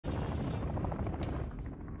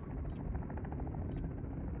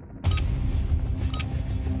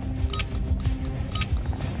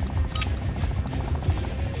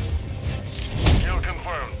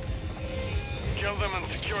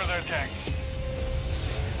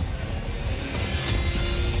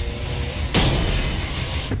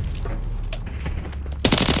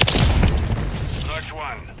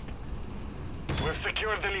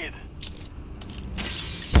secured the lead.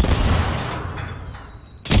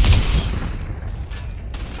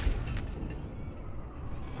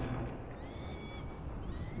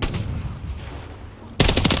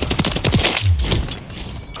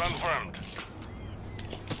 Confirmed.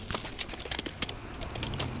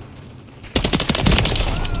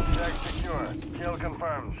 Check secure. Kill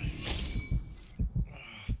confirmed.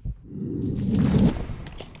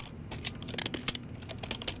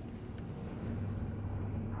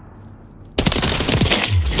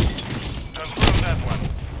 Confirm that one.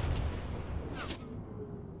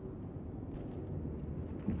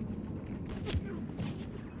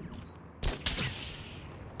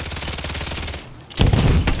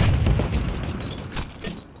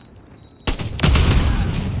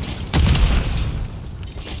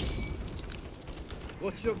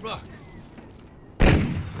 What's your block?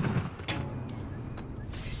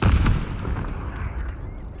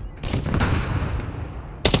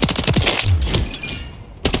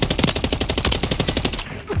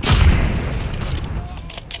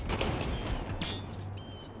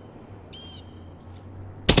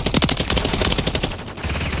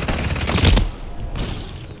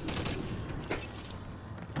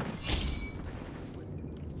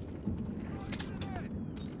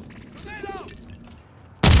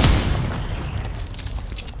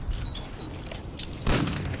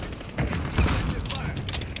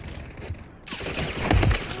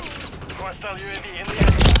 Hostile UAV in the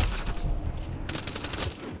area.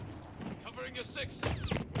 Covering your 6.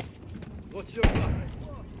 What's your block?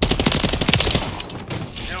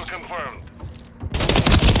 Kill confirmed.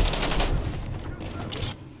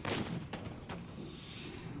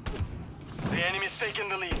 The enemy's taken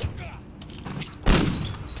the lead.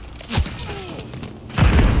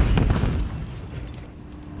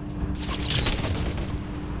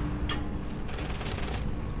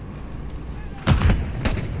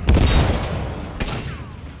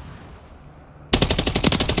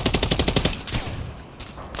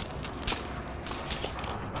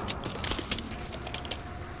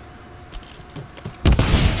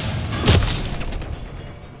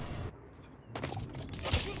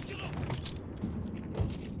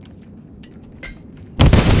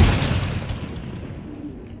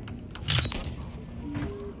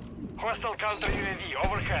 Hostile counter UAV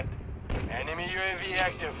overhead. Enemy UAV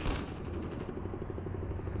active.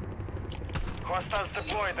 Hostiles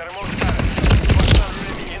deployed the remote turret. Hostile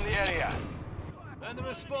UAV in the area.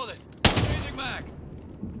 Enemy spotted. Changing mag.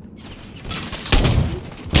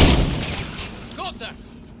 Contact.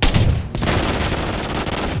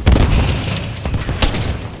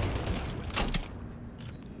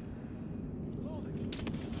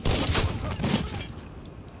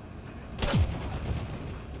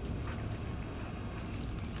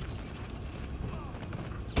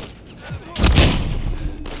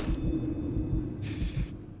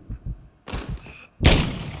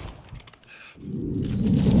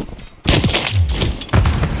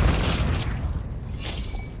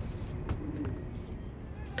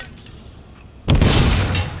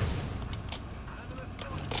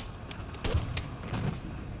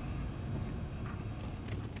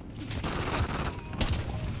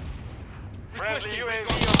 Friendly UAV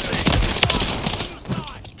on station.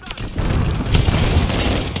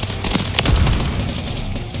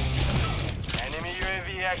 Enemy UAV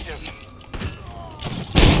active.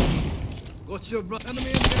 What's your block? Enemy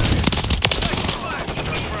in the area.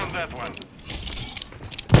 Confirm that one.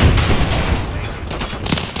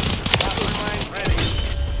 Mastermind ready.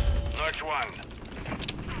 Notch 1.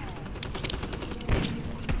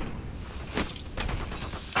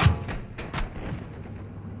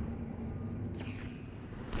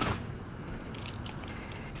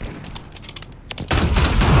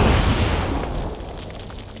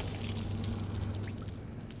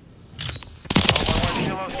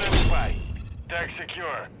 Tag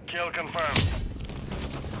secure. Kill confirmed.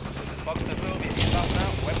 This is Fox to Phil. If you stop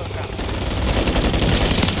now, weapon down.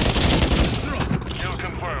 Kill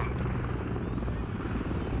confirmed.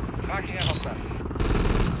 Marking a hostile.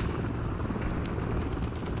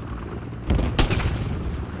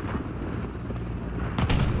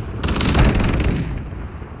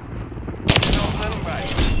 Kill standing by.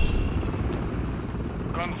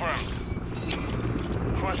 Confirmed.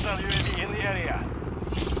 Hostile UAV in the area.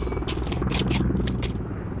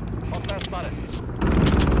 Hostile spotted.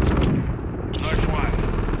 Notch 1.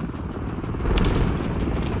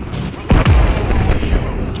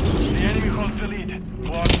 The enemy holds the lead.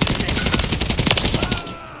 Clock ticking.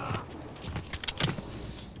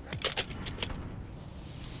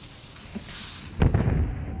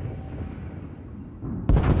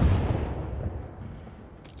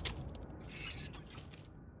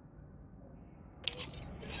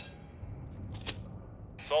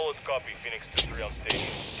 Solid copy, Phoenix 2-3 on station.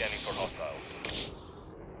 Scanning for hostiles.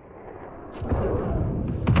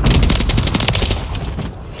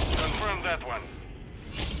 Confirm that one.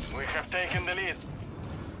 We have taken the lead.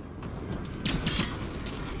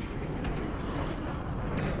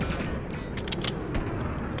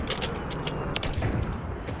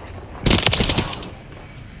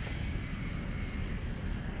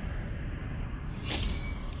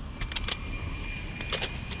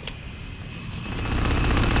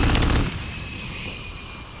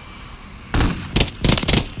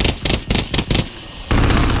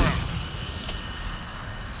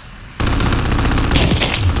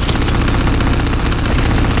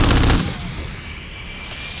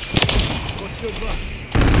 What's your back?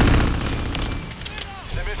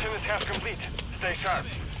 The mission is half complete. Stay sharp.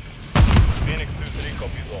 Phoenix 2-3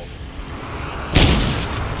 copies all.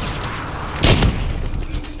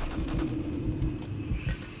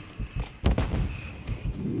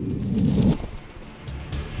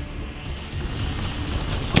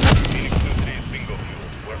 Phoenix 2-3 is bingo fuel.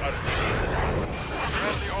 We're RTB.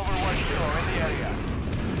 Friendly Overwatch hero in the area.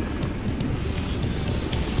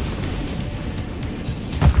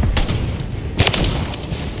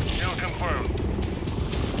 Kill confirmed.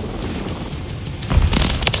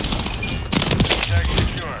 Check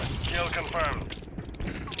secure. Kill confirmed.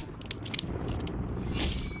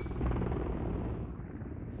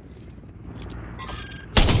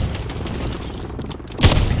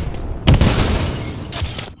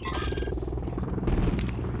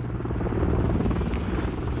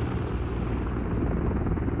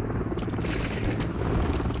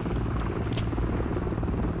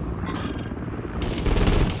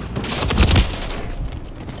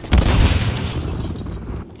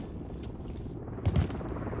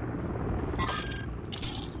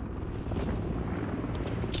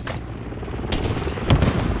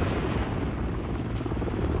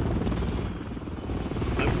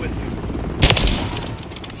 I'm with you.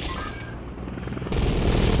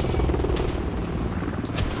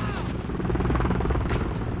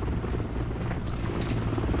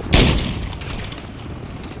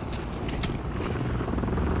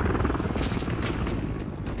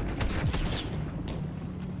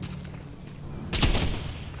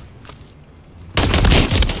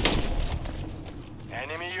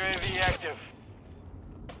 Enemy UAV active.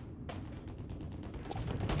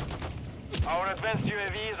 Our advanced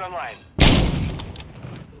UAV is online.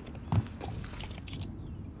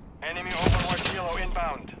 Enemy Overwatch Helo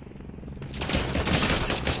inbound.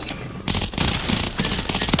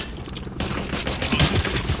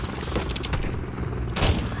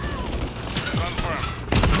 Confirm.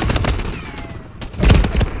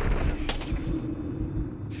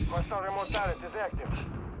 Hostile remote turret is active.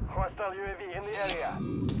 Hostile UAV in the area.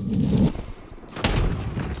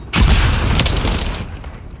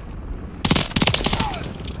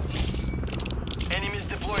 Enemies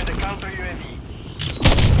deploy the counter UAV.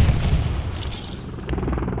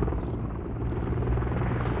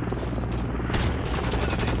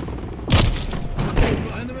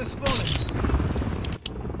 Enemy spawning.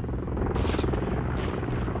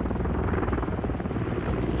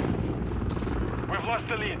 We've lost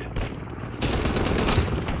the lead.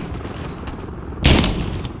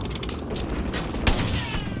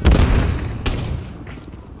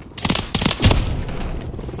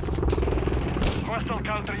 Hostile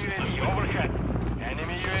counter UAV overhead.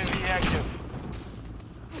 Enemy UAV active.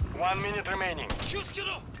 1 minute remaining. Secure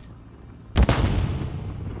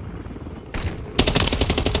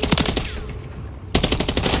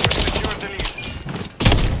the lead.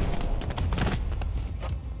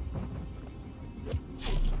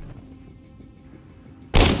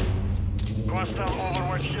 Hostile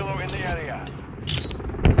Overwatch Helo in the area.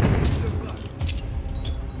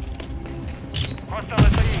 Hostile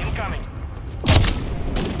SAE incoming.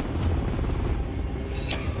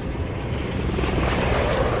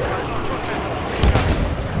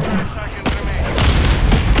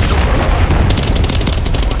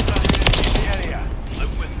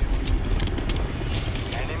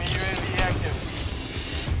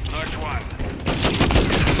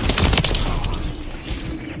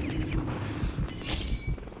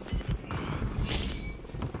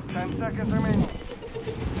 Seconds remaining.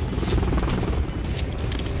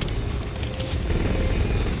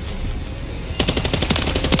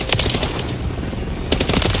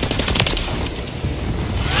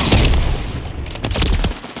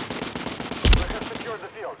 We have secured the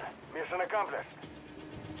field. Mission accomplished.